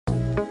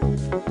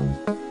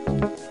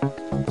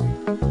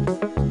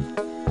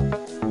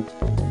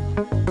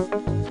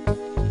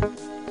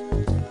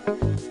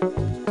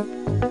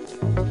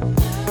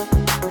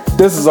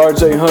This is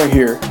RJ Hunt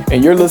here,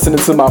 and you're listening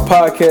to my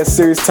podcast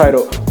series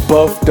titled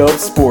Buffed Up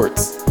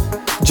Sports.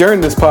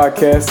 During this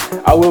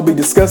podcast, I will be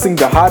discussing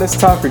the hottest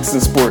topics in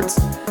sports.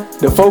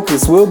 The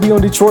focus will be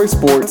on Detroit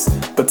sports,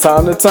 but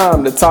time to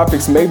time, the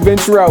topics may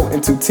venture out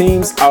into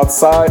teams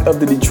outside of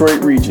the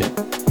Detroit region.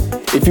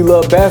 If you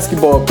love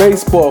basketball,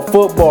 baseball,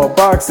 football,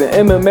 boxing,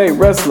 MMA,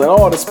 wrestling,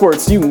 all the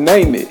sports, you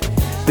name it,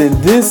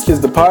 then this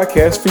is the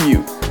podcast for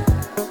you.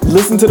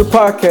 Listen to the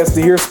podcast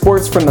to hear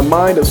sports from the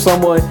mind of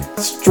someone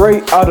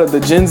straight out of the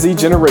Gen Z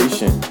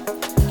generation.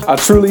 I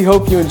truly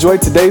hope you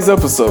enjoyed today's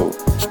episode.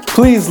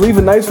 Please leave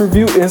a nice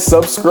review and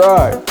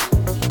subscribe.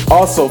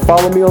 Also,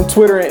 follow me on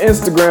Twitter and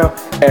Instagram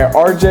at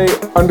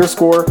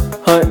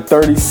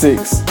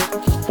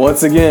RJ_Hunt36.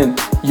 Once again,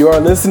 you are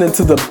listening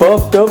to the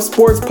Buffed Up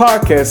Sports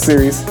podcast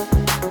series.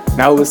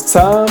 Now it's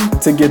time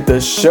to get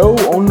the show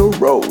on the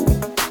road.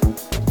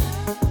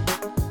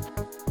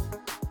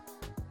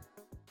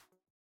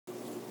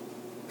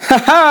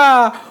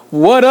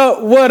 What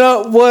up, what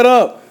up, what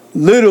up?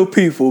 Little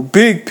people,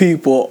 big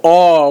people,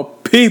 all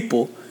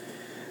people.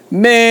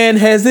 Man,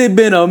 has it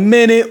been a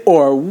minute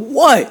or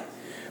what?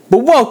 But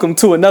welcome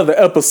to another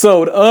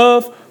episode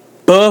of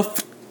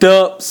Buffed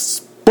Up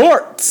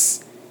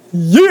Sports.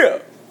 Yeah,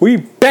 we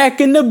back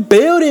in the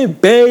building,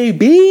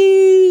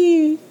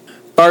 baby.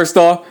 First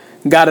off,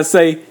 gotta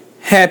say,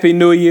 Happy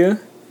New Year.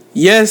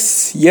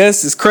 Yes,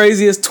 as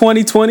crazy as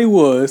 2020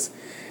 was,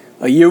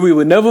 a year we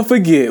would never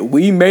forget.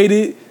 We made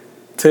it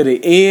to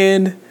the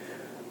end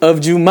of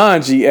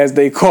Jumanji, as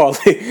they call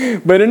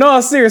it. But in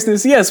all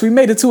seriousness, yes, we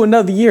made it to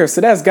another year,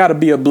 so that's got to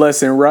be a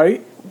blessing,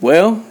 right?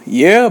 Well,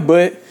 yeah,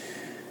 but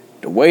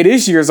the way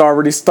this year's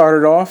already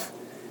started off,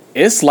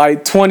 it's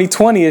like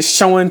 2020 is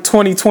showing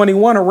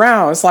 2021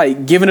 around. It's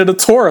like giving it a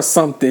tour or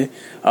something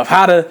of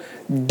how to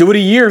do the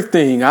year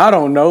thing. I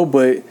don't know,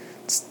 but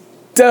it's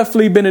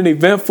definitely been an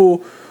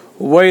eventful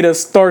way to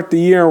start the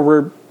year, and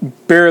we're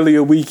barely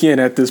a week in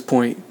at this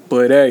point.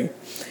 But hey,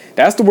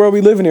 that's the world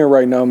we living in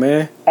right now,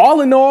 man. All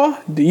in all,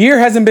 the year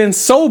hasn't been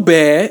so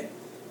bad.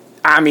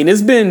 I mean,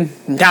 it's been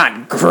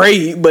not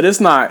great, but it's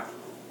not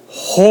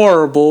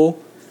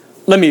horrible.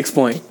 Let me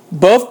explain.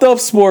 Buffed Up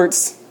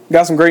Sports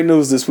got some great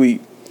news this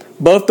week.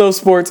 Buffed Up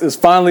Sports is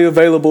finally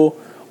available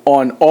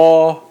on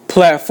all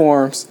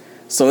platforms.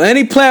 So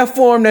any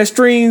platform that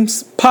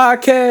streams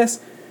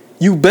podcasts,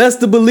 you best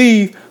to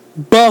believe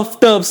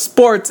Buffed Up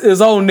Sports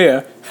is on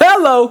there.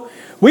 Hello.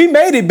 We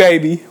made it,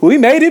 baby. We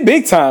made it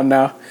big time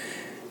now.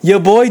 Your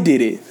boy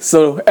did it.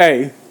 So,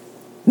 hey,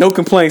 no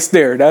complaints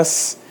there. I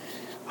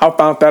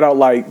found that out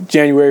like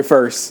January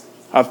 1st,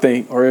 I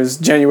think, or it was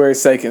January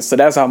 2nd. So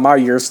that's how my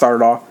year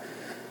started off.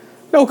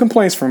 No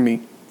complaints from me.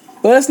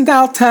 But it's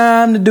now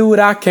time to do what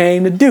I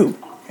came to do.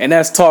 And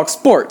that's talk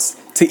sports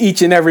to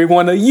each and every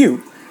one of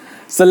you.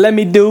 So let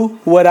me do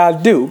what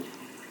I do.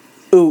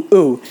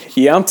 Ooh.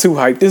 Yeah, I'm too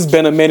hyped. It's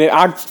been a minute.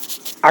 I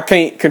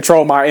can't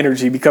control my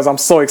energy because I'm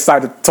so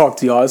excited to talk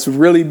to y'all. It's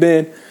really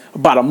been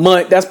about a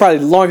month. That's probably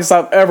the longest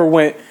I've ever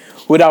went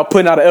without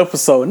putting out an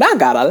episode. And I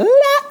got a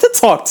lot to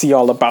talk to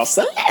y'all about.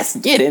 So let's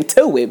get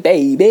into it,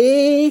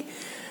 baby.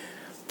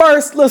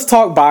 First, let's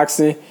talk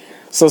boxing.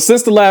 So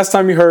since the last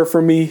time you heard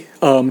from me,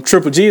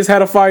 Triple G has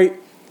had a fight.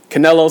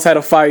 Canelo's had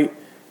a fight.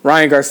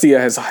 Ryan Garcia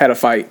has had a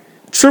fight.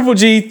 Triple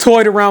G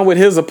toyed around with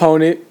his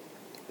opponent.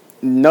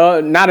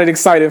 No, not an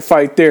exciting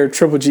fight there.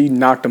 Triple G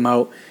knocked him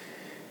out.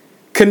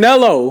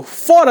 Canelo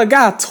fought a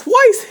guy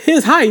twice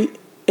his height,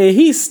 and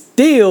he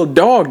still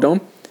dogged him,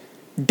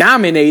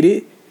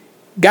 dominated,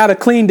 got a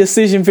clean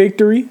decision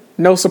victory.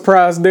 No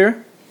surprise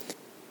there.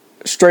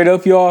 Straight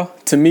up, y'all,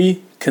 to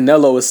me,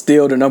 Canelo is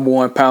still the number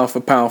one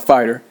pound-for-pound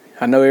fighter.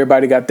 I know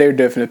everybody got their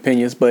different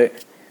opinions, but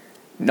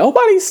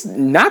nobody's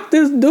knocked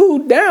this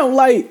dude down.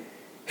 Like,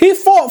 he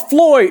fought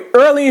Floyd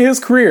early in his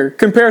career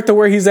compared to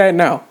where he's at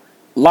now.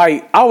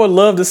 Like, I would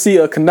love to see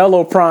a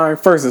Canelo Prime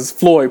versus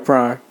Floyd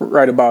Prime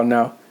right about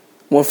now.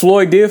 When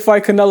Floyd did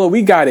fight Canelo,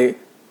 we got it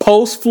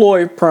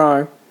post-Floyd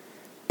Prime,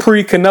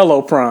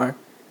 pre-Canelo Prime.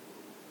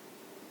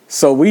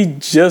 So we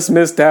just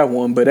missed that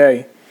one, but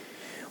hey,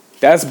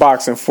 that's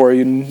boxing for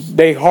you.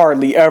 They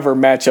hardly ever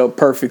match up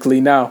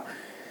perfectly now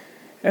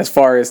as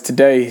far as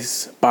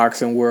today's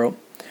boxing world.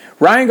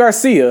 Ryan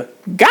Garcia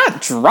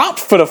got dropped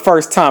for the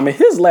first time in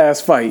his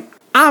last fight.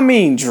 I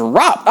mean,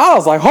 dropped. I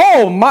was like,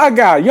 oh my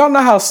God. Y'all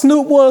know how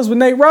Snoop was with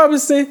Nate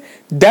Robinson?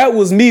 That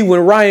was me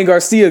when Ryan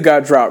Garcia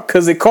got dropped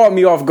because it caught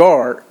me off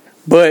guard.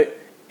 But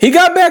he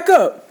got back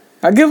up.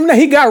 I give him that.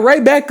 He got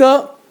right back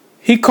up.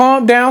 He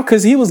calmed down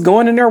because he was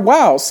going in there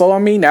wild. So, I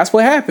mean, that's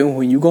what happened.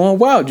 When you going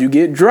wild, you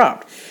get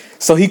dropped.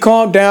 So he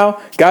calmed down,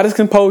 got his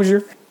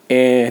composure,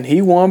 and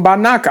he won by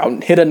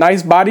knockout. Hit a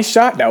nice body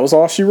shot. That was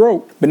all she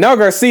wrote. But now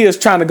Garcia is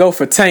trying to go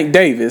for Tank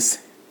Davis.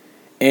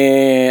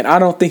 And I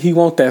don't think he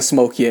wants that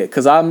smoke yet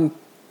because I'm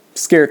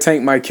scared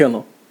Tank might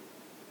kill him.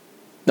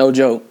 No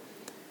joke.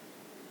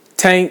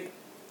 Tank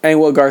ain't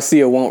what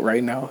Garcia want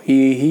right now.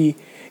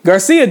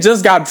 Garcia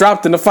just got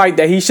dropped in a fight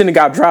that he shouldn't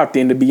have got dropped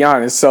in, to be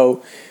honest.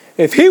 So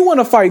if he want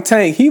to fight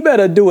Tank, he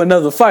better do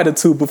another fight or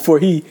two before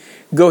he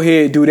go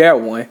ahead and do that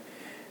one.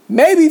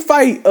 Maybe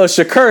fight a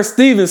Shakur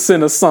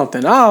Stevenson or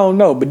something. I don't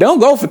know. But don't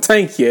go for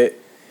Tank yet.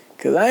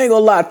 Because I ain't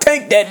going to lie.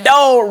 Tank that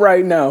dog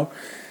right now.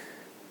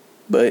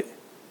 But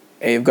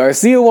hey, if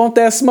Garcia want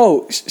that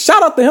smoke,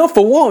 shout out to him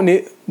for wanting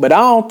it. But I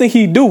don't think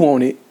he do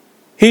want it.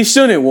 He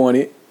shouldn't want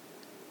it.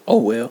 Oh,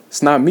 well.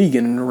 It's not me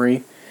getting in the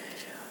ring.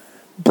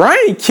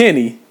 Brian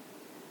Kenny.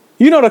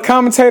 You know the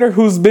commentator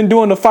who's been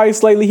doing the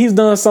fights lately? He's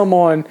done some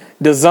on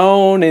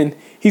DAZN and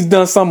he's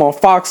done some on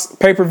Fox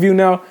pay-per-view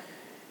now.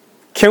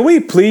 Can we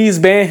please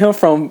ban him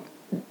from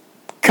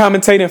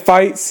commentating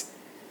fights?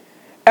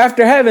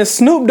 After having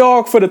Snoop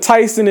Dogg for the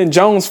Tyson and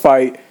Jones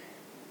fight,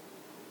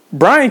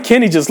 Brian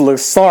Kenny just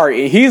looks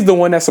sorry. And he's the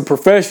one that's a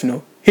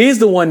professional. He's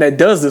the one that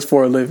does this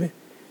for a living.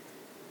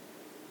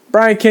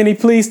 Brian Kenny,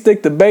 please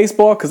stick to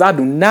baseball because I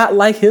do not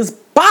like his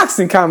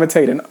boxing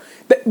commentating.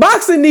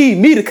 Boxing need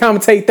me to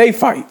commentate they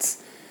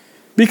fights.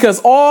 Because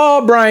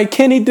all Brian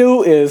Kenny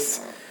do is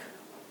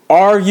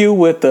argue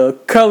with the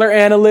color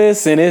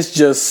analyst, and it's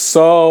just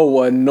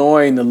so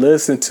annoying to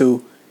listen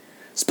to.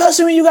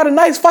 Especially when you got a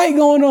nice fight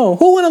going on.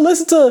 Who want to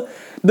listen to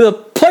the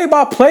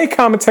play-by-play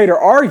commentator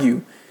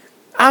argue?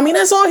 I mean,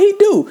 that's all he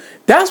do.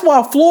 That's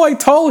why Floyd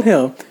told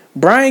him,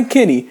 Brian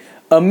Kenny,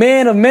 a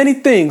man of many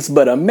things,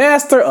 but a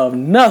master of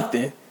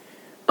nothing.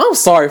 I'm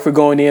sorry for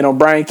going in on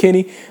Brian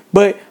Kenny,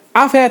 but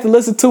I've had to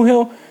listen to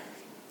him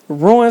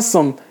ruin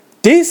some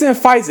decent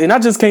fights, and I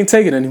just can't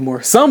take it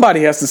anymore.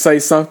 Somebody has to say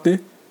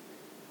something.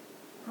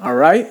 All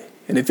right?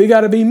 And if it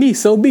got to be me,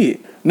 so be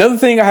it. Another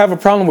thing I have a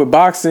problem with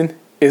boxing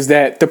is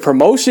that the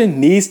promotion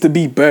needs to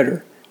be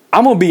better.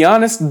 I'm going to be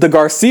honest, the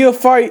Garcia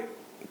fight,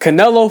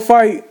 Canelo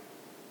fight,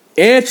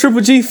 and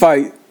Triple G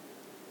fight,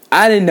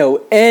 I didn't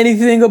know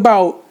anything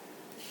about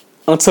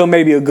until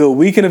maybe a good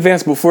week in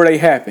advance before they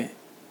happened.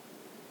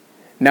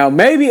 Now,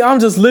 maybe I'm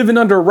just living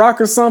under a rock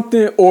or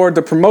something, or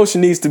the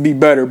promotion needs to be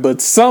better,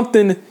 but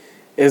something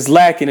is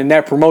lacking in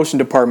that promotion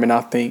department,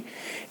 I think.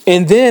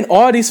 And then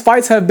all these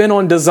fights have been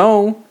on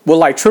DAZN, with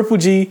like Triple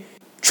G,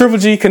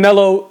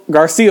 Canelo,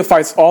 Garcia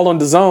fights all on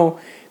DAZN.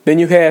 Then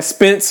you had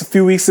Spence a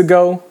few weeks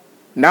ago,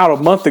 now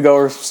a month ago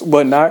or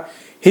whatnot.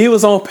 He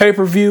was on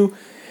pay-per-view.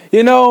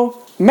 You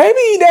know,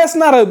 maybe that's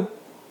not a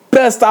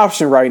best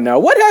option right now.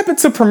 What happened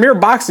to Premier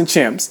Boxing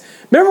Champs?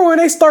 Remember when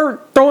they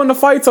start throwing the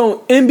fights on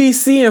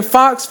NBC and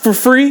Fox for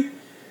free?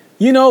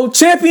 You know,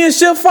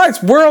 championship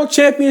fights, world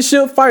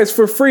championship fights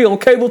for free on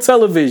cable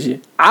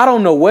television. I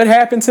don't know what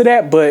happened to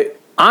that, but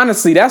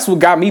honestly, that's what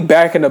got me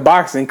back into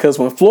boxing. Because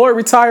when Floyd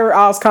retired,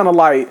 I was kind of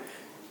like,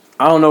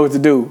 I don't know what to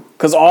do.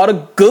 Because all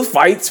the good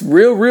fights,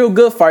 real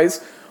good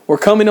fights, were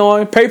coming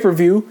on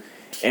pay-per-view.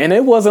 And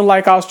it wasn't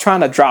like I was trying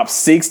to drop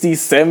 60,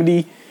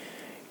 70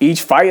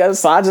 each fight.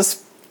 So I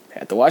just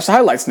had to watch the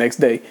highlights next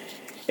day.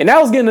 And that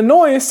was getting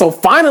annoying. So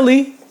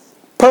finally,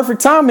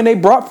 perfect timing, they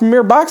brought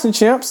Premier Boxing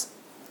Champs.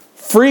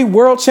 Free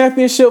world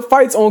championship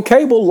fights on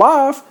cable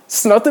live.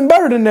 It's nothing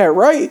better than that,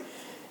 right?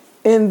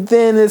 And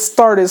then it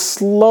started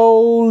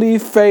slowly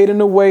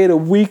fading away to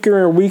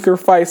weaker and weaker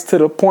fights to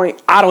the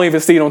point I don't even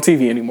see it on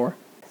TV anymore.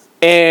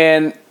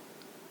 And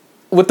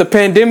with the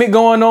pandemic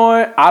going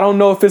on, I don't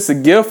know if it's a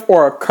gift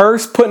or a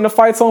curse putting the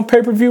fights on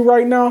pay-per-view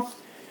right now.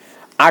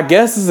 I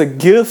guess it's a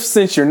gift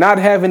since you're not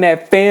having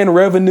that fan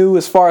revenue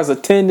as far as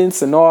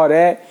attendance and all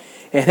that.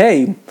 And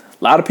hey,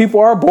 a lot of people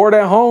are bored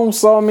at home.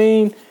 So, I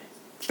mean,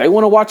 if they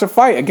want to watch a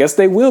fight, I guess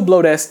they will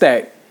blow that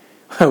stack.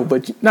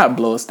 But not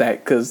blow a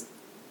stack because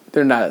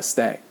they're not a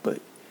stack. But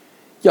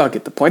y'all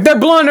get the point. They're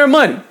blowing their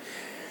money.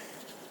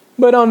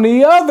 But on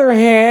the other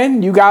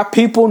hand, you got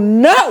people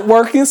not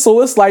working.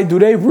 So it's like, do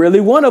they really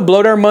want to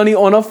blow their money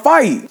on a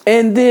fight?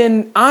 And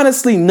then,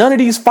 honestly, none of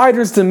these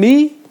fighters to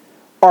me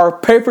are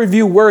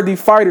pay-per-view worthy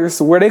fighters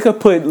where they could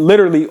put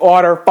literally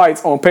all their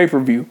fights on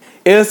pay-per-view.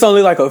 It's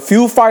only like a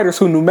few fighters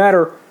who, no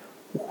matter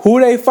who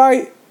they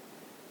fight,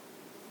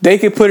 they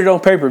can put it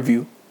on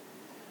pay-per-view.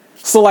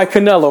 So like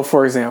Canelo,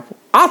 for example.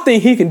 I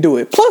think he can do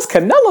it. Plus,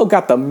 Canelo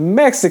got the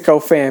Mexico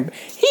fan.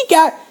 He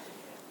got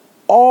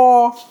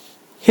all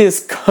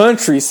his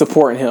country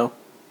supporting him.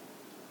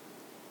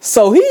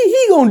 So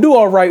he gonna do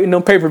all right in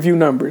them pay-per-view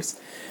numbers.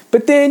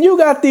 But then you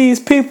got these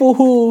people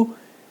who...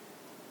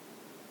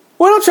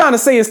 What I'm trying to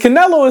say is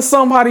Canelo is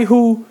somebody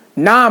who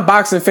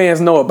non-boxing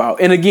fans know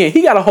about. And again,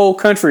 he got a whole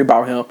country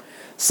about him.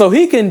 So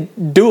he can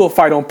do a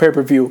fight on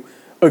pay-per-view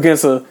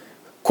against a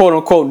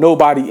quote-unquote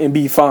nobody and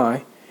be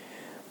fine.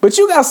 But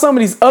you got some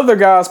of these other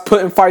guys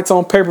putting fights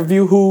on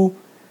pay-per-view who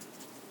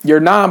your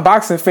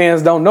non-boxing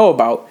fans don't know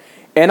about.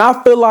 And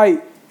I feel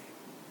like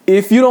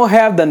if you don't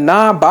have the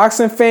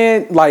non-boxing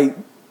fan like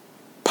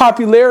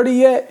popularity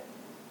yet,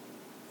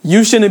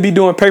 you shouldn't be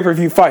doing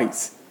pay-per-view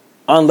fights.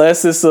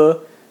 Unless it's a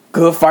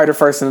good fighter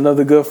first and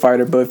another good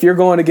fighter. But if you're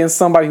going against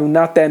somebody who's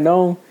not that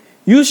known,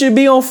 you should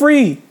be on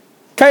free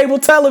cable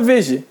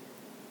television.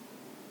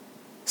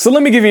 So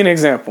let me give you an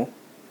example.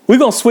 We're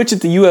going to switch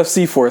it to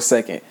UFC for a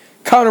second.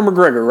 Conor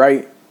McGregor,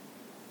 right?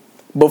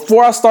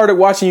 Before I started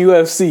watching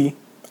UFC,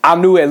 I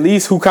knew at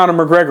least who Conor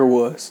McGregor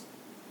was.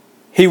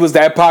 He was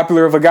that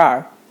popular of a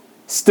guy.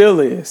 Still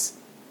is.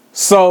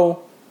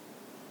 So,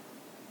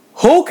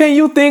 Who can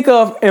you think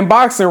of in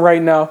boxing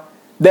right now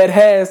that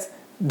has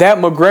that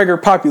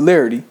McGregor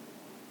popularity?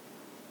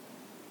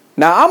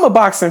 Now, I'm a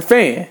boxing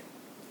fan,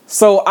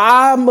 so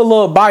I'm a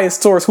little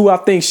biased towards who I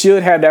think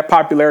should have that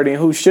popularity and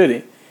who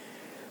shouldn't.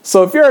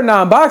 So if you're a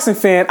non-boxing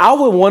fan, I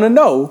would want to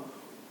know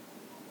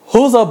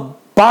who's a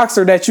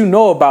boxer that you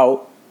know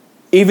about,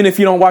 even if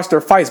you don't watch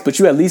their fights, but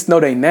you at least know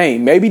their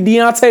name. Maybe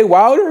Deontay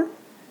Wilder?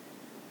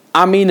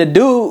 I mean, the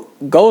dude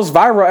goes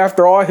viral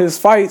after all his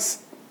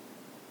fights,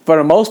 for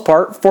the most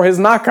part, for his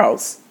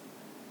knockouts.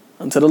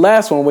 Until the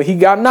last one where he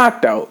got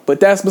knocked out. But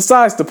that's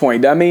besides the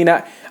point. I mean,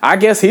 I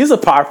guess he's a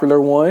popular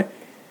one.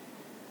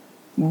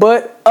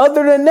 But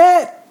other than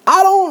that,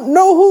 I don't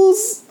know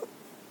who's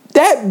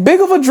that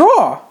big of a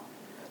draw.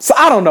 So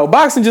I don't know.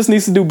 Boxing just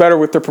needs to do better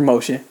with the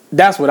promotion.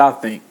 That's what I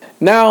think.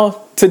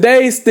 Now,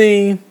 today's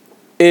theme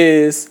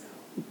is,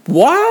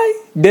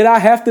 why did I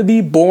have to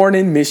be born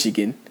in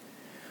Michigan?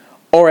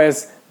 Or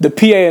as the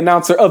PA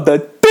announcer of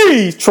the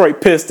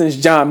Detroit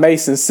Pistons, John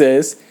Mason,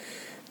 says,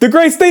 the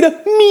great state of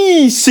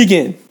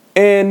Michigan.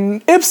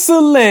 And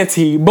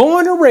Ypsilanti,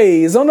 born and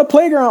raised on the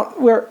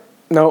playground where...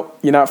 No,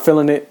 you're not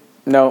feeling it?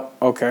 No?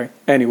 Okay.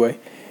 Anyway.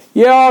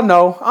 Y'all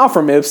know, I'm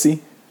from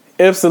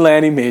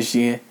Ypsilanti,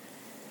 Michigan.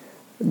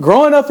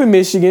 Growing up in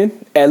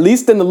Michigan, at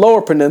least in the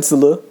lower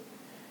peninsula,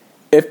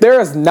 if there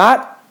is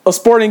not a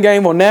sporting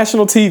game on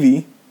national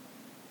TV,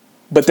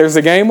 but there's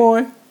a game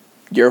on,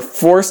 you're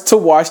forced to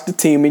watch the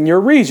team in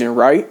your region,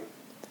 right?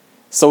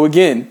 So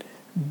again,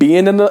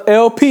 being in the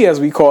LP, as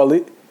we call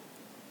it,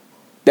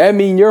 that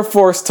means you're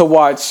forced to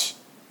watch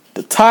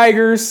the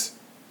Tigers,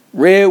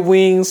 Red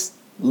Wings,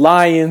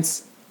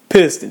 Lions,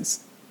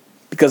 Pistons,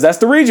 because that's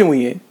the region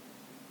we in,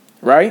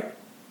 right?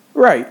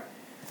 Right.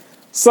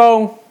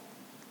 So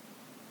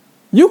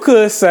you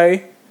could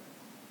say,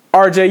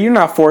 RJ, you're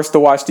not forced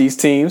to watch these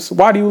teams.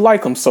 Why do you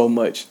like them so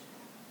much?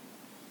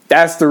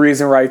 That's the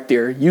reason right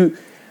there.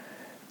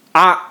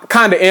 I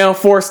kind of am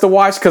forced to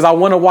watch because I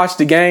want to watch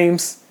the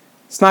games.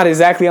 It's not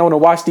exactly I want to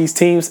watch these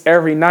teams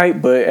every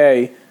night, but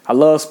hey, I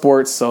love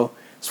sports, so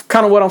it's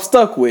kind of what I'm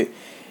stuck with.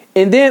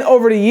 And then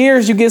over the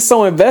years, you get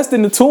so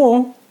invested into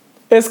them,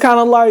 it's kind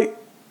of like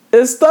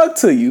it's stuck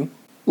to you.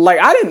 Like,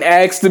 I didn't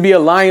ask to be a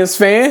Lions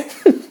fan.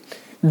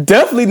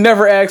 Definitely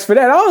never asked for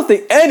that. I don't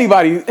think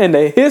anybody in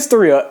the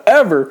history of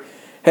ever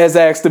has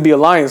asked to be a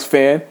Lions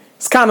fan.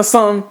 It's kind of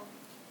something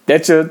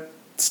that you're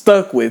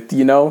stuck with,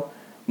 you know.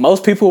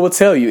 Most people will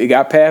tell you it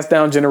got passed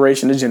down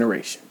generation to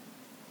generation.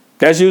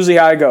 That's usually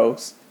how it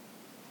goes.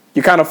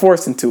 You're kind of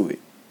forced into it.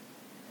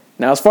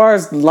 Now, as far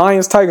as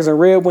Lions, Tigers, and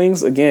Red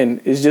Wings, again,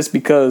 it's just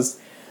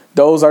because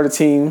those are the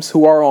teams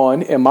who are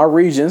on in my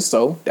region,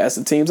 so that's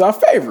the teams I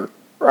favor,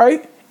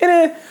 right? And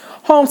then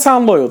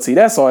hometown loyalty,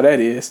 that's all that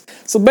is.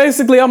 So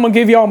basically, I'm going to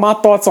give y'all my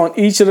thoughts on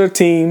each of the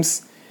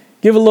teams,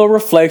 give a little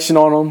reflection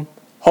on them,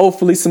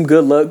 hopefully some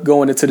good luck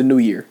going into the new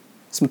year,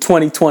 some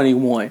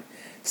 2021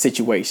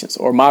 situations,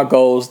 or my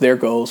goals, their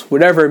goals,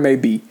 whatever it may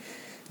be.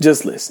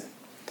 Just listen.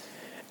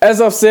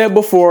 As I've said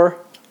before,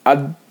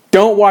 I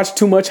don't watch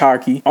too much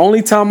hockey.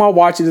 Only time I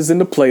watch it is in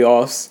the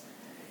playoffs.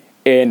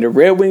 And the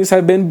Red Wings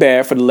have been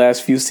bad for the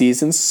last few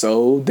seasons,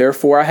 so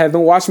therefore I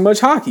haven't watched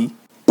much hockey.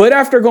 But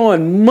after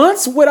going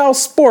months without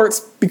sports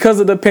because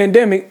of the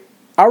pandemic,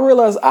 I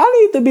realized I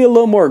need to be a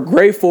little more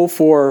grateful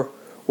for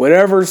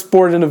whatever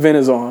sporting event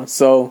is on.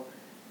 So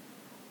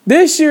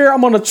this year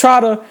I'm going to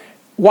try to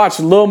watch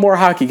a little more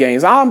hockey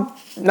games. I'm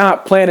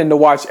not planning to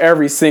watch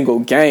every single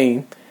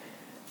game.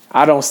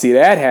 I don't see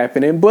that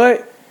happening,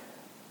 but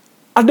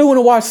I do want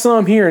to watch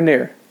some here and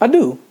there. I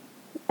do.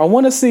 I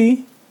want to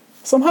see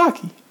some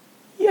hockey.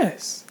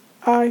 Yes,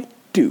 I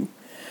do.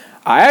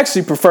 I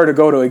actually prefer to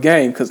go to a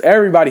game because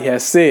everybody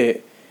has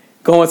said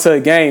going to a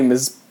game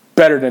is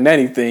better than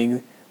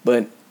anything,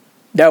 but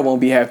that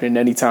won't be happening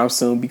anytime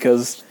soon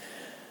because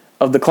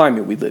of the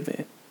climate we live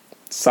in.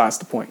 Besides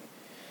the point.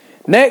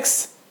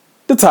 Next,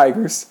 the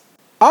Tigers.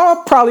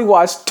 I probably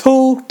watched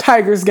 2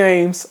 Tigers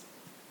games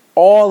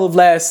all of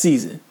last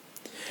season.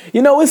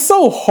 You know, it's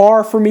so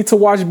hard for me to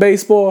watch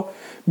baseball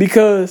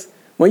because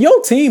when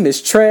your team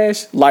is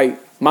trash, like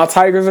my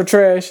Tigers are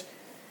trash,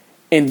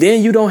 and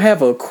then you don't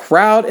have a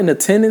crowd in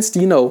attendance to,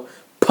 you know,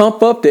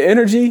 pump up the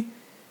energy,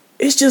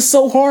 it's just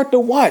so hard to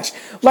watch.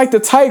 Like the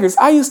Tigers,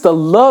 I used to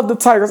love the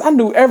Tigers. I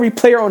knew every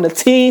player on the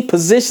team,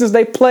 positions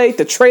they played,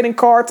 the trading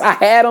cards, I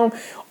had them,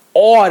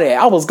 all that.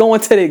 I was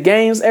going to the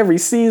games every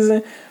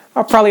season.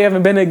 I probably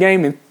haven't been to a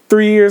game in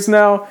 3 years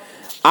now.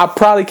 I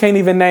probably can't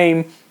even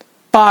name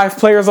 5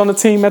 players on the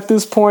team at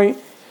this point.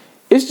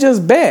 It's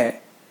just bad.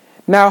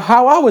 Now,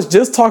 how I was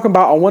just talking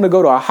about I want to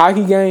go to a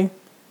hockey game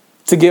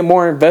to get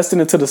more invested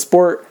into the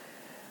sport,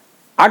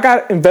 I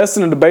got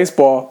invested into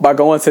baseball by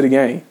going to the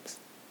games.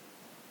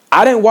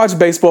 I didn't watch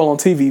baseball on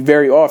TV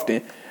very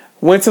often.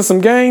 Went to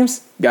some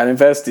games, got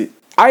invested.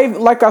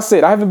 Like I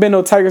said, I haven't been to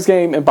a Tigers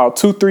game in about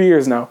 2-3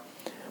 years now.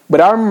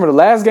 But I remember the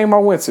last game I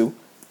went to,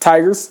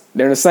 Tigers,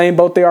 they're in the same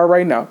boat they are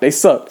right now. They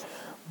sucked.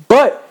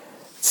 But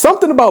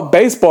something about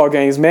baseball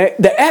games, man,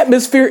 the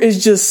atmosphere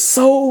is just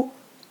so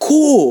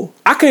cool.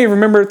 I can't even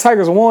remember if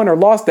Tigers won or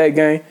lost that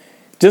game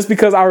just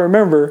because I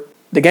remember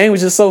the game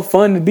was just so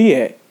fun to be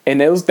at. And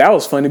that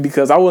was funny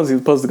because I wasn't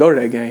even supposed to go to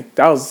that game.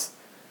 I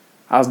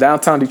was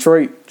downtown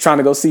Detroit trying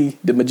to go see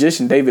the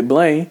magician David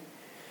Blaine.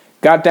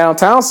 Got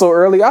downtown so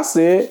early, I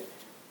said,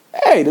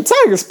 hey, the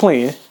Tigers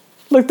playing.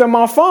 Looked at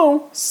my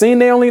phone, seen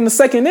they only in the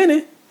second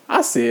inning.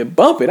 I said,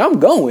 bump it, I'm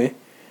going.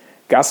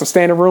 Got some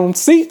standing room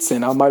seats,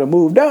 and I might have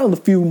moved down a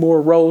few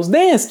more rows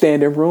than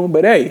standing room,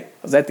 but hey, I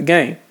was at the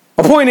game.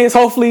 My point is,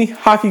 hopefully,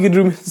 hockey can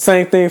do the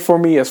same thing for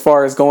me as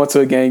far as going to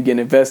a game, getting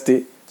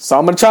invested. So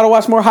I'm going to try to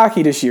watch more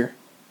hockey this year.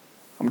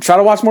 I'm going to try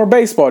to watch more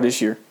baseball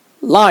this year.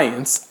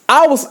 Lions.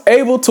 I was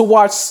able to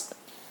watch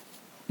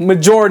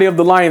majority of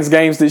the Lions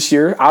games this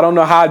year. I don't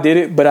know how I did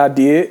it, but I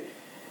did.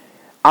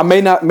 I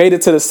may not made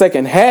it to the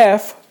second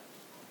half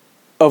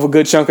of a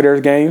good chunk of their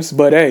games,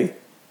 but hey,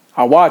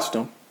 I watched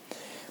them.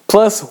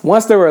 Plus,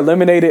 once they were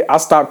eliminated, I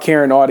stopped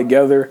caring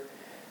altogether.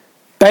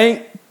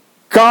 Thank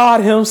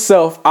God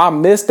himself, I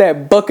missed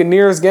that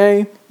Buccaneers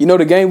game. You know,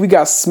 the game we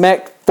got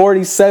smacked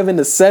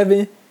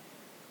 47-7.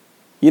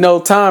 You know,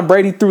 Tom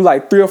Brady threw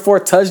like 3 or 4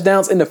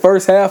 touchdowns in the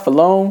first half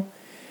alone.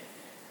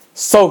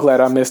 So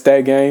glad I missed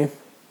that game.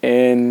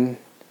 And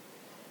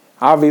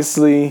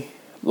obviously,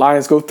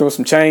 Lions go through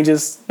some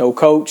changes. No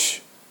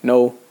coach,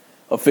 no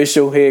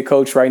official head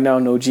coach right now,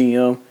 no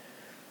GM.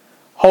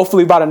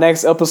 Hopefully by the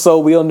next episode,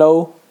 we'll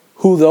know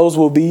who those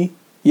will be,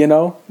 you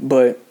know.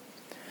 But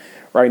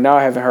right now,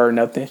 I haven't heard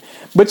nothing.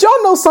 But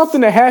y'all know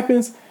something that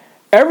happens?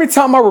 Every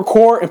time I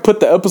record and put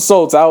the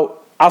episodes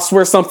out, I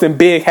swear something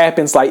big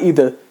happens, like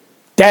either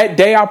that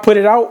day I put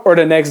it out or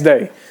the next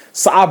day.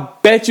 So I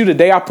bet you the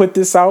day I put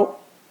this out,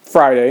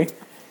 Friday,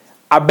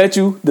 I bet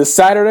you the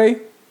Saturday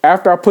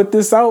after I put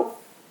this out,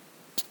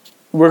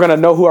 we're going to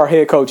know who our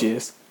head coach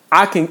is.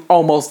 I can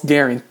almost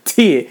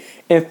guarantee it.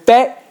 In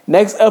fact,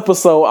 next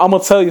episode, I'm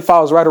going to tell you if I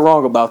was right or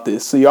wrong about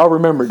this. So y'all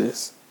remember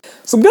this.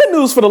 Some good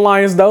news for the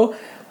Lions, though.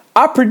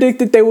 I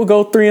predicted they would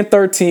go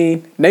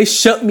 3-13. They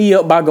shut me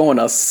up by going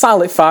a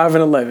solid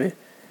 5-11.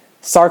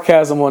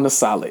 Sarcasm on the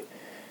solid.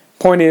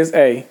 Point is,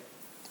 hey,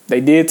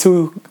 they did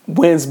 2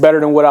 wins better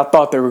than what I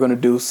thought they were going to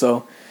do.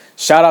 So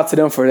shout out to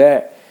them for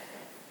that.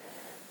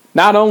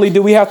 Not only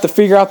do we have to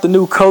figure out the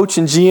new coach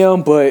and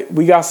GM, but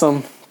we got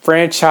some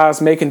franchise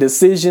making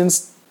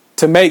decisions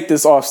to make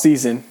this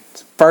offseason.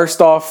 First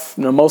off,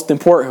 the most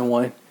important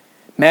one,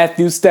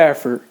 Matthew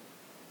Stafford.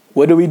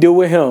 What do we do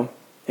with him?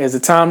 Is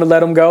it time to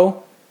let him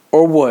go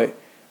or what?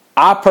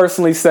 I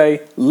personally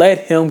say let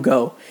him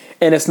go.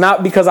 And it's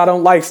not because I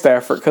don't like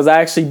Stafford, because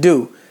I actually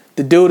do.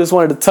 The dude is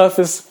one of the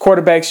toughest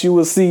quarterbacks you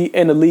will see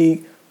in the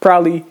league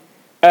probably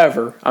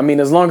ever. I mean,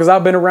 as long as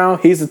I've been around,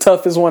 he's the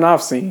toughest one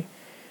I've seen.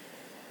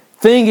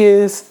 Thing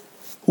is,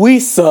 we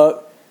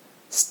suck.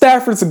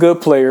 Stafford's a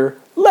good player.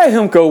 Let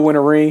him go win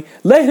a ring.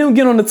 Let him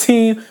get on the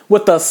team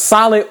with a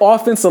solid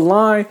offensive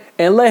line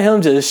and let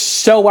him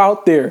just show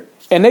out there.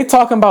 And they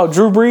talking about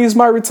Drew Brees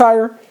might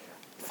retire.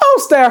 If I'm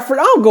Stafford,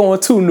 I'm going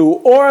to New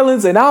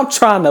Orleans and I'm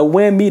trying to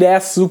win me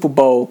that Super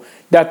Bowl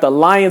that the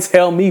Lions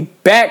held me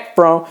back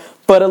from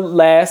for the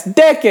last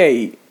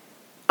decade.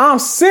 I'm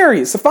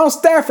serious. If I'm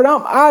Stafford,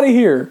 I'm out of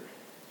here.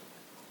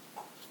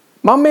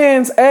 My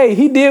man's,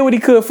 he did what he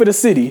could for the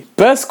city.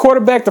 Best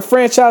quarterback the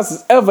franchise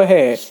has ever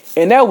had.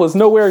 And that was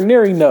nowhere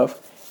near enough,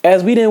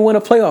 as we didn't win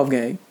a playoff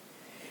game.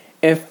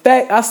 In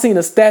fact, I seen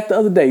a stat the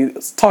other day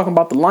talking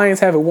about the Lions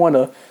haven't won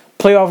a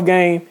playoff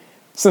game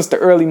since the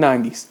early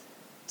 90s.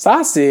 So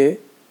I said,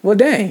 well,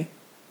 dang,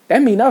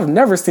 that means I've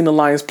never seen the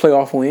Lions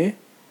playoff win.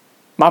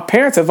 My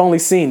parents have only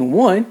seen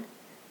 1.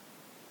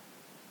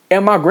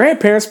 And my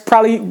grandparents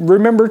probably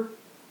remember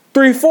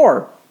 3,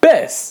 4.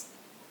 Best.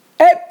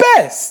 At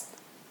best.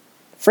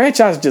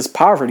 Franchise is just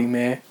poverty,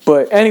 man.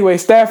 But anyway,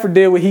 Stafford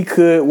did what he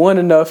could, won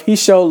enough. He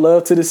showed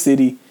love to the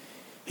city.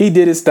 He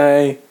did his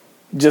thing.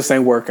 Just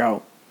ain't work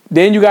out.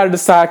 Then you got to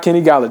decide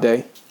Kenny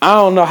Golladay. I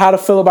don't know how to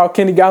feel about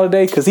Kenny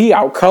Golladay because he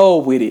out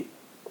cold with it.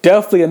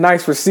 Definitely a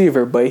nice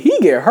receiver, but he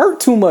get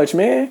hurt too much,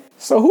 man.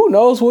 So who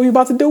knows what we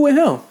about to do with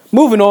him.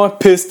 Moving on,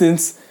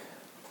 Pistons.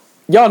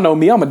 Y'all know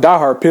me. I'm a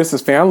diehard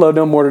Pistons fan. I love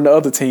them more than the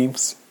other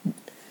teams.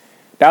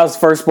 That was the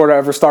first sport I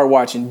ever started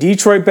watching.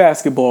 Detroit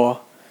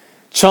basketball.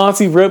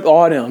 Chauncey ripped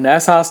all them.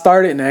 That's how I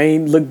started, and I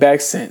ain't looked back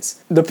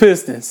since. The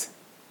Pistons.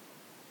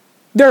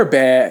 They're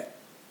bad.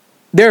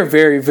 They're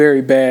very,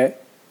 very bad.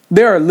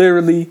 They are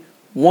literally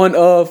one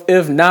of,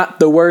 if not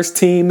the worst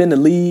team in the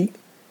league.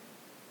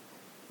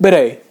 But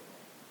hey,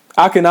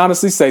 I can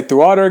honestly say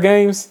through all their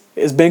games,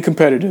 it's been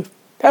competitive.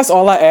 That's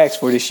all I asked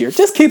for this year.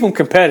 Just keep them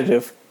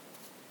competitive.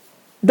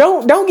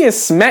 Don't get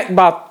smacked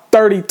by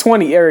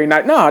 30-20 every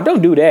night. Nah,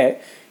 don't do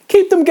that.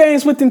 Keep them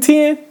games within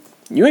 10.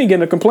 You ain't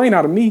getting a complaint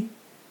out of me.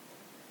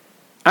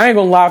 I ain't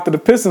going to lie, after the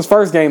Pistons'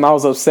 first game, I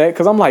was upset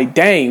because I'm like,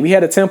 dang, we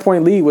had a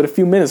 10-point lead with a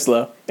few minutes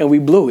left, and we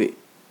blew it.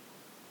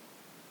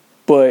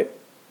 But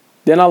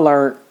then I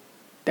learned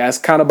that's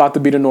kind of about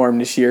to be the norm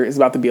this year. It's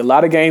about to be a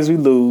lot of games we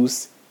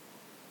lose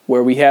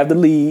where we have the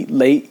lead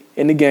late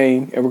in the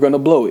game, and we're going to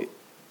blow it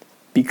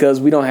because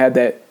we don't have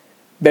that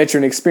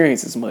veteran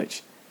experience as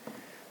much.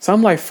 So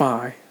I'm like,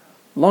 fine.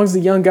 As long as the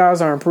young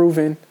guys are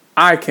improving,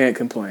 I can't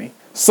complain.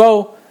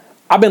 So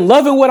I've been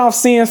loving what I'm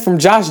seeing from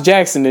Josh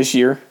Jackson this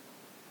year.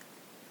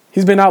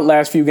 He's been out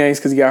last few games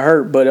because he got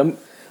hurt, but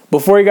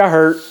before he got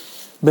hurt,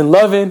 been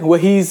loving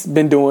what he's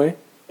been doing.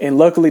 And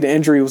luckily the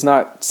injury was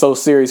not so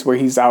serious where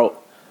he's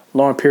out a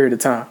long period of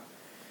time.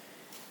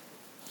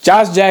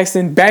 Josh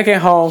Jackson back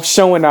at home,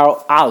 showing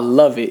out. I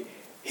love it.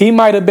 He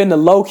might have been the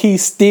low-key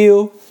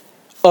steal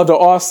of the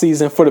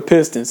offseason for the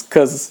Pistons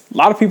because a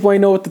lot of people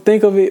ain't know what to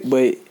think of it,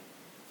 but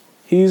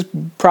he's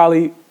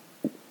probably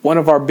one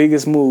of our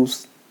biggest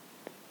moves.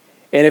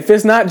 And if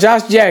it's not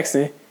Josh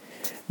Jackson,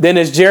 then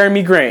it's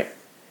Jeremy Grant.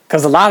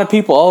 Because a lot of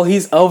people,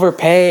 he's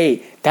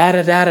overpaid,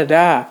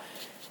 da-da-da-da-da.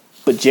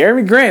 But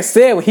Jeremy Grant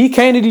said when he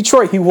came to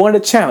Detroit, he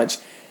wanted a challenge.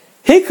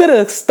 He could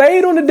have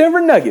stayed on the Denver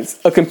Nuggets,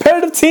 a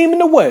competitive team in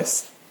the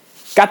West.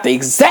 Got the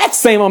exact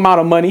same amount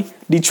of money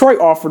Detroit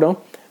offered him,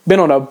 been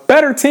on a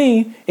better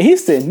team, and he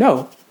said,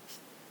 no.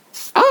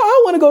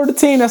 I want to go to the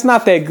team that's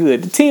not that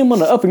good, the team on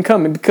the up and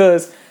coming,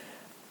 because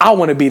I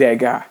want to be that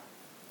guy.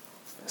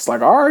 It's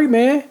like, all right,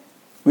 man,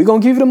 we're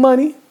going to give you the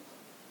money.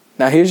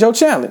 Now here's your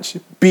challenge.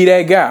 Be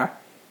that guy.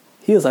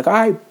 He was like, all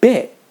right,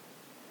 bet.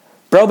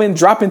 Bro been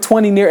dropping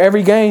 20 near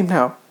every game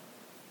now.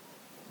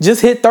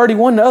 Just hit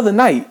 31 the other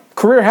night.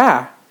 Career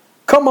high.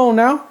 Come on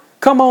now.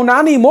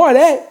 I need more of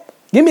that.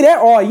 Give me that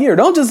all year.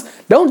 Don't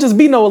just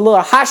be no little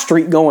hot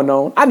streak going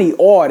on. I need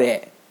all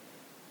that.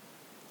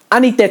 I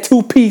need that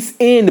 2-piece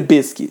and the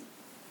biscuit.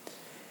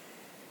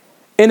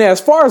 And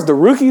as far as the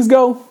rookies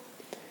go,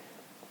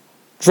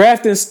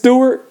 drafting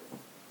Stewart,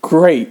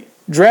 great.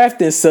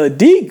 Drafting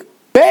Saddiq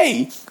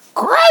Bey,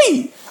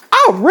 great.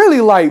 I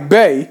really like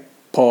Bey.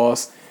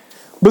 Pause.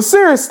 But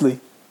seriously,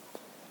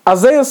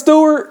 Isaiah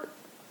Stewart,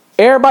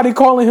 everybody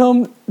calling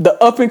him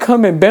the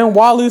up-and-coming Ben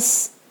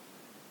Wallace,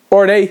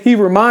 or he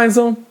reminds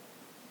them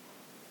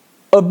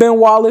of Ben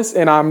Wallace.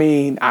 And I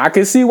mean, I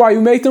can see why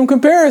you make them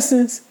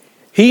comparisons.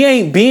 He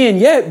ain't Ben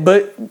yet,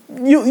 but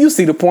you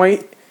see the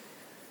point.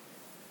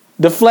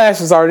 The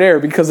flashes are there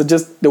because of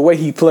just the way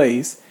he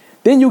plays.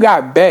 Then you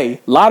got Bey.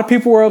 A lot of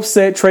people were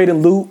upset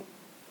trading Luke.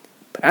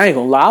 But I ain't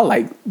gonna lie, I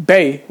like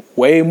Bey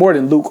way more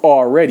than Luke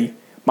already.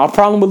 My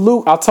problem with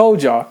Luke, I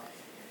told y'all,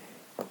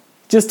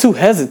 just too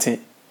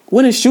hesitant.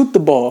 Wouldn't shoot the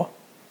ball.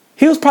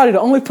 He was probably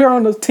the only player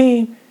on the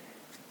team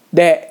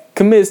that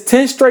commits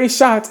 10 straight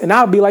shots, and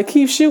I'll be like,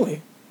 keep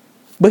shooting.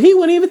 But he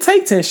wouldn't even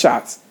take 10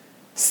 shots.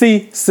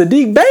 See,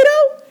 Saddiq Bey,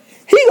 though,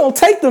 he gonna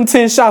take them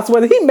 10 shots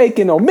whether he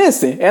making or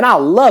missing, and I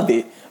love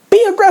it.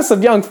 Be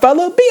aggressive, young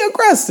fella. Be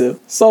aggressive.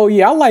 So,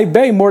 yeah, I like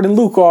Bey more than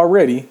Luke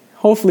already.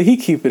 Hopefully he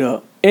keep it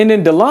up. And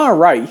then DeLon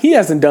Wright, he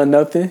hasn't done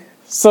nothing.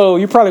 So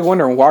you're probably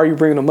wondering, why are you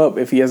bringing him up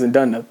if he hasn't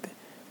done nothing?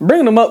 I'm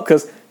bringing him up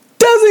because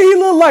doesn't he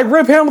look like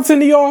Rip Hamilton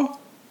to y'all?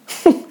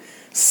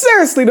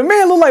 Seriously, the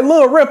man look like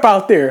Lil Rip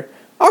out there.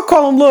 I'll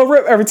call him Lil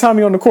Rip every time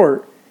he's on the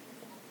court.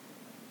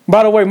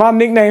 By the way, my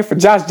nickname for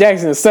Josh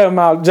Jackson is 7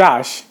 Mile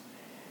Josh.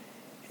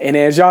 And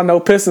as y'all know,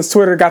 Pistons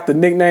Twitter got the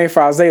nickname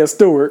for Isaiah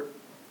Stewart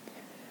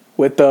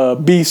with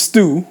Beef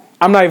Stew.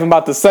 I'm not even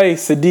about to say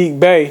Saddiq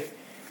Bey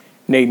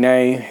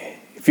nickname.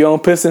 If you're on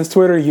Pistons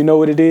Twitter, you know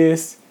what it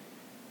is.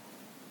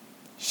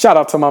 Shout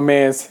out to my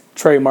man's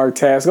Trademark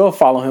Taz. Go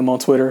follow him on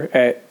Twitter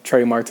at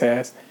Trademark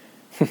Taz.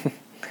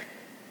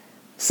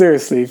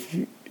 Seriously, if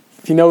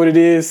you know what it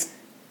is,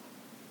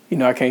 you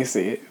know I can't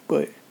say it,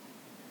 but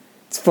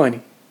it's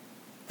funny.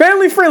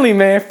 Family friendly,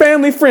 man.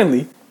 Family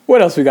friendly.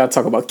 What else we got to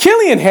talk about?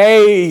 Killian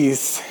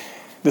Hayes,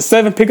 the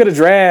 7th pick of the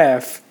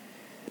draft.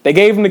 They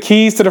gave him the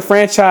keys to the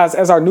franchise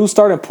as our new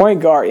starting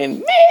point guard, and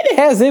man,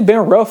 has it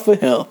been rough for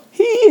him.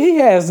 He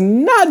has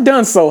not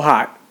done so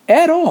hot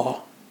at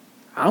all.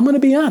 I'm going to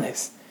be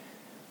honest.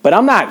 But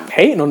I'm not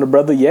hating on the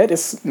brother yet.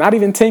 It's not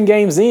even 10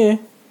 games in.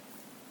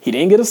 He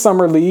didn't get a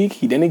summer league.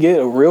 He didn't get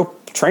a real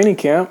training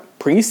camp.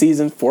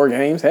 Preseason, 4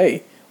 games.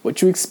 Hey,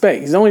 what you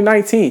expect? He's only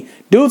 19.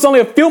 Dude's only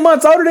a few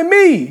months older than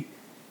me.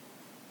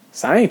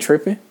 So I ain't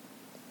tripping.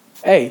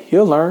 Hey,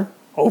 he'll learn,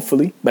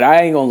 hopefully. But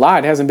I ain't going to lie,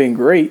 it hasn't been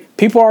great.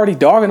 People already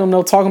dogging him,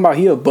 though, talking about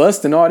he a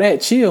bust and all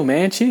that. Chill,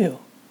 man, chill.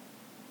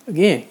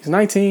 Again, he's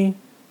 19.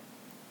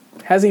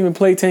 Hasn't even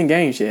played 10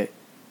 games yet.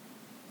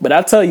 But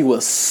I tell you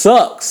what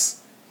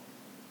sucks.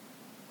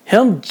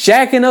 Him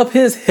jacking up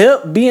his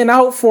hip, being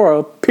out for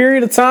a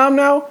period of time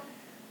now,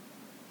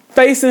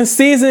 facing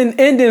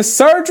season-ending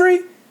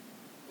surgery.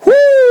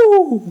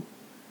 Whoo!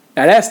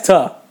 Now that's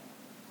tough.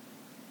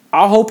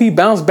 I hope he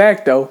bounced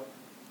back, though.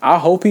 I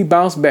hope he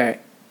bounced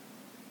back.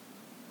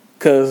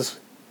 Because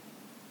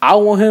I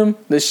want him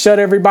to shut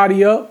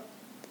everybody up.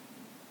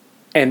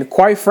 And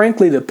quite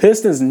frankly, the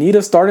Pistons need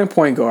a starting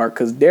point guard.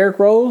 Because Derrick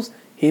Rose,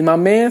 he my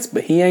mans,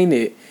 but he ain't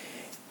it.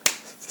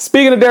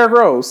 Speaking of Derrick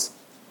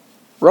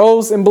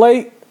Rose and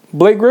Blake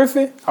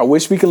Griffin, I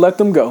wish we could let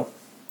them go.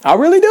 I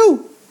really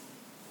do.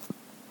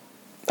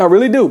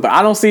 But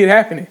I don't see it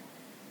happening.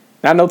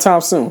 Not no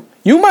time soon.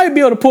 You might be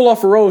able to pull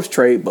off a Rose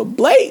trade, but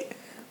Blake,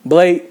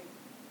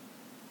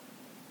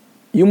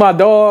 you my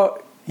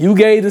dog. You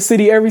gave the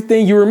city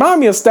everything. You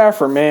remind me of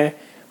Stafford, man.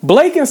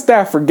 Blake and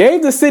Stafford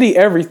gave the city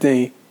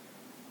everything.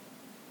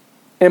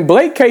 In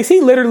Blake's case,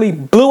 he literally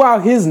blew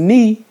out his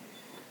knee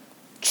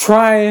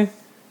trying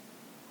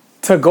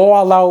to go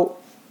all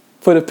out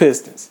for the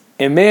Pistons.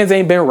 And mans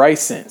ain't been right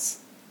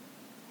since.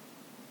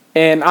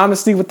 And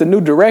honestly, with the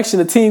new direction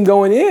the team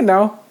going in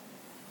now,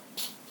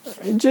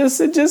 he need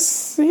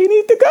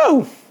to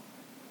go.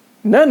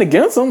 Nothing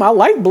against him. I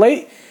like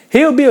Blake.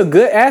 He'll be a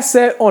good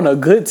asset on a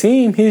good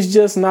team. He's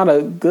just not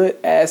a good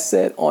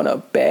asset on a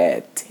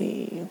bad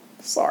team.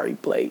 Sorry,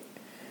 Blake.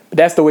 But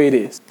that's the way it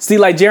is. See,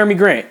 like Jeremy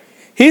Grant.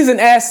 He's an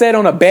asset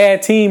on a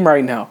bad team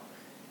right now.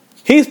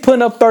 He's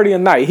putting up 30 a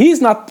night.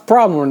 He's not the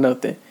problem or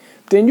nothing.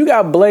 Then you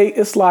got Blake.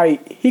 It's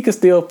like he can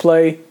still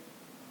play,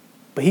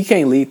 but he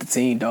can't lead the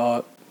team,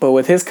 dog. But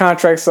with his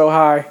contract so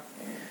high,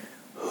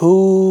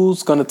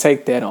 who's going to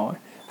take that on?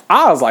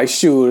 I was like,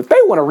 shoot, if they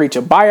want to reach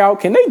a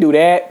buyout, can they do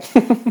that?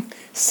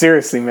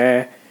 Seriously,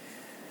 man.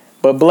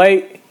 But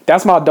Blake,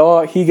 that's my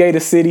dog. He gave the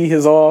city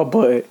his all,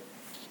 but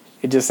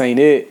it just ain't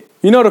it.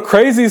 You know, the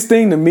craziest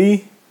thing to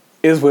me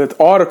is with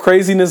all the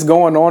craziness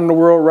going on in the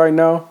world right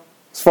now,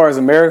 as far as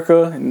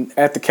America and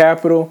at the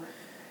Capitol,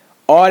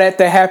 all that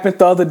happened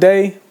the other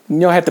day,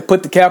 had to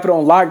put the Capitol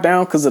on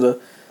lockdown because of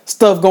the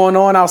stuff going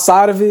on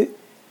outside of it.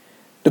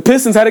 The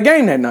Pistons had a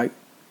game that night.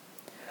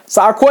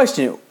 So I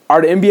question,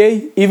 are the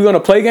NBA even going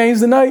to play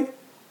games tonight?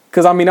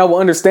 Because, I will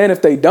understand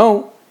if they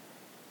don't.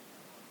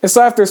 And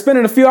so after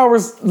spending a few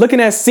hours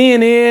looking at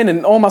CNN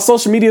and on my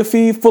social media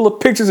feed full of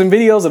pictures and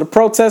videos of the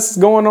protests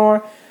going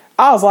on,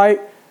 I was like,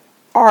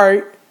 all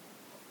right,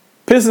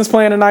 Pistons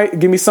playing tonight.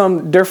 Give me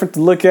something different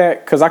to look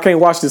at because I can't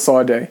watch this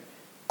all day.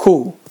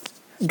 Cool.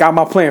 Got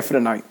my plan for the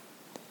night.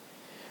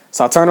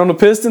 So I turn on the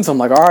Pistons. I'm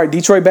like, all right,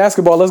 Detroit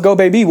basketball, let's go,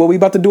 baby. What we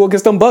about to do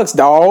against them Bucks,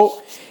 dog?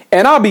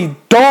 And I'll be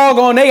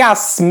doggone, they got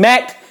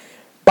smacked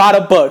by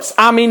the Bucks.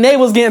 They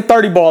was getting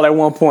 30 ball at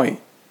one point.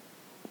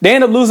 They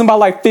ended up losing by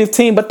like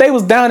 15, but they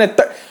was down at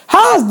 30.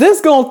 How is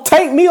this going to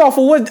take me off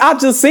of what I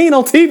just seen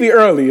on TV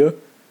earlier?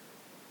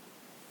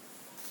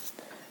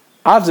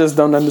 I just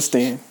don't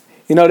understand.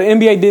 The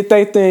NBA did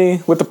their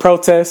thing with the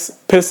protests.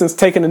 Pistons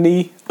taking a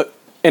knee,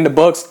 and the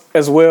Bucks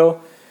as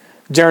well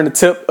during the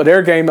tip of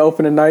their game to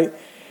open the night.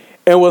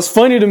 And what's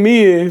funny to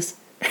me is,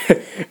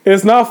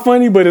 it's not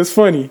funny, but it's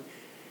funny.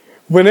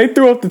 When they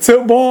threw up the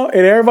tip ball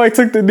and everybody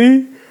took the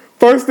knee,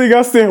 first thing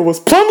I said was,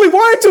 Plumlee,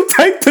 why didn't you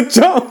take the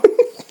jump?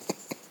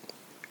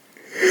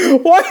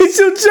 Why did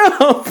you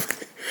jump?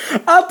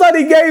 I thought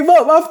he gave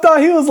up. I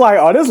thought he was like,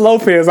 oh, this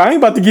Lopez, I ain't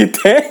about to get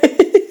that.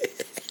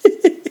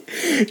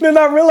 Then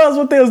I realized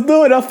what they was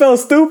doing. I felt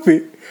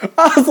stupid.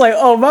 I was like,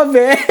 oh, my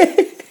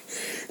bad.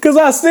 Because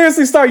I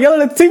seriously started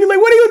yelling at the TV, like,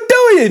 what are you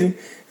doing?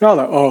 And I was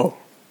like, oh,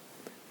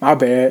 my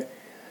bad.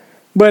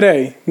 But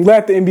hey, I'm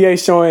glad the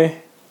NBA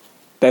showing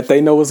that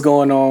they know what's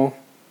going on.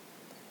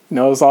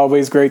 It's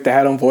always great to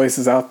have them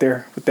voices out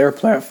there with their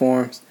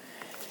platforms.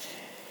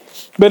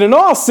 But in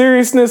all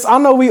seriousness, I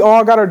know we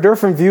all got our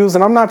different views,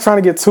 and I'm not trying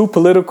to get too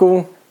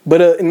political.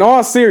 But in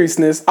all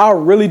seriousness, I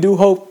really do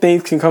hope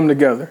things can come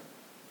together.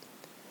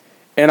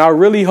 And I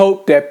really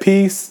hope that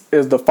peace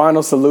is the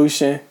final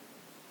solution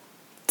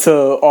to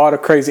all the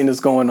craziness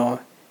going on.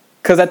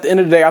 Because at the end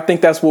of the day, I think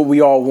that's what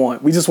we all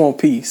want. We just want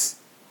peace.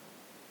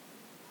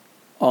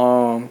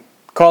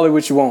 Call it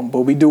what you want,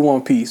 but we do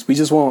want peace. We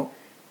just want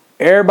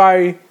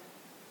everybody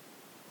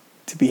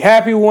to be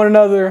happy with one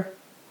another.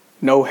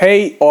 No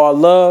hate or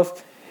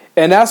love.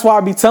 And that's why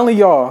I be telling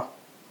y'all,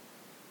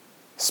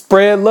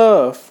 spread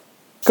love.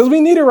 Because we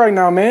need it right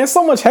now, man.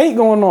 So much hate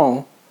going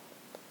on.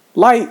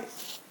 Like,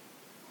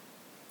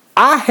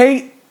 I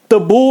hate the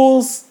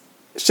Bulls,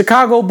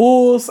 Chicago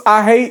Bulls.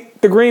 I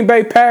hate the Green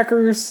Bay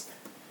Packers.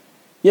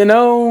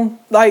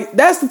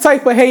 That's the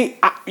type of hate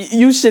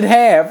you should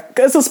have.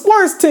 It's a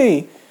sports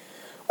team.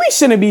 We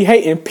shouldn't be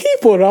hating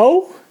people,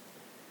 though.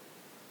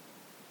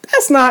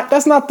 That's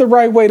not the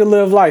right way to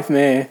live life,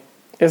 man.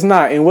 It's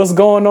not. And what's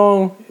going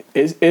on,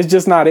 it's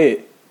just not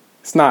it.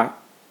 It's not.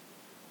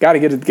 Gotta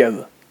get it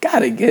together.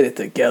 Gotta get it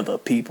together,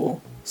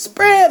 people.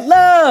 Spread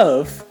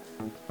love.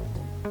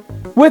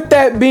 With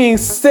that being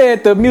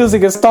said, the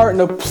music is starting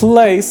to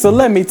play, so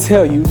let me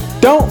tell you,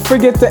 don't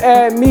forget to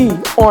add me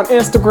on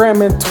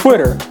Instagram and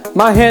Twitter.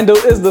 My handle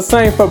is the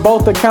same for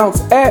both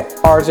accounts at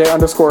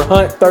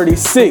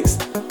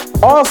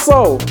RJ_Hunt36.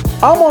 Also,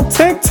 I'm on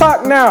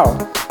TikTok now.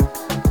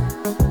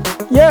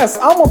 Yes,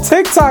 I'm on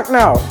TikTok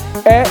now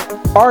at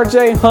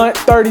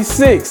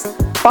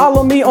RJ_Hunt36.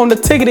 Follow me on the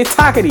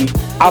tickety-tockety.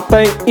 I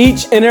thank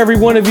each and every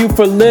one of you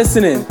for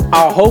listening.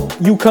 I hope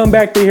you come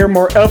back to hear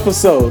more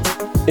episodes.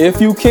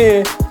 If you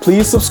can,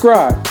 please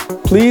subscribe.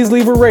 Please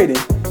leave a rating.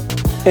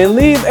 And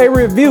leave a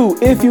review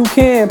if you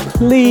can,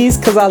 please,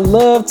 because I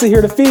love to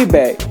hear the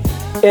feedback.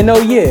 And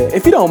oh yeah,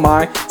 if you don't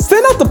mind,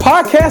 send out the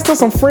podcast to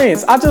some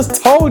friends. I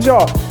just told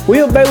y'all,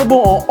 we're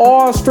available on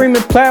all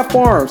streaming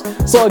platforms.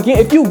 So again,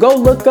 if you go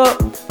look up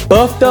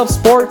Buffed Up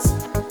Sports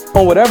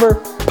on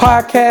whatever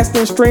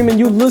podcasting streaming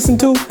you listen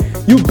to,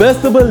 you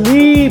best to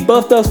believe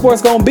Buffed Up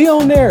Sports gonna be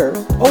on there.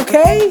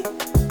 Okay?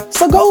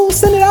 So go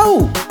send it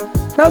out.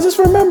 Now just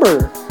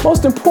remember,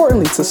 most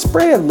importantly, to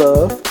spread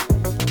love,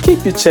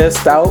 keep your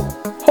chest out,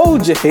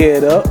 hold your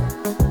head up,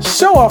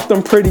 show off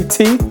them pretty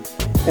teeth,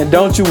 and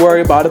don't you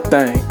worry about a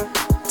thing.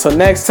 Till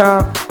next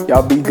time,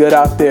 y'all be good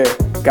out there.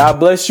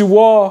 God bless you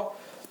all.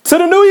 To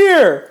the new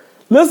year.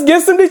 Let's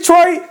get some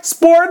Detroit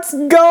sports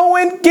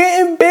going,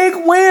 getting big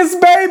wins,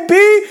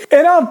 baby.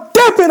 And I'm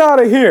dipping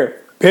out of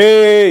here.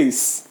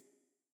 Peace.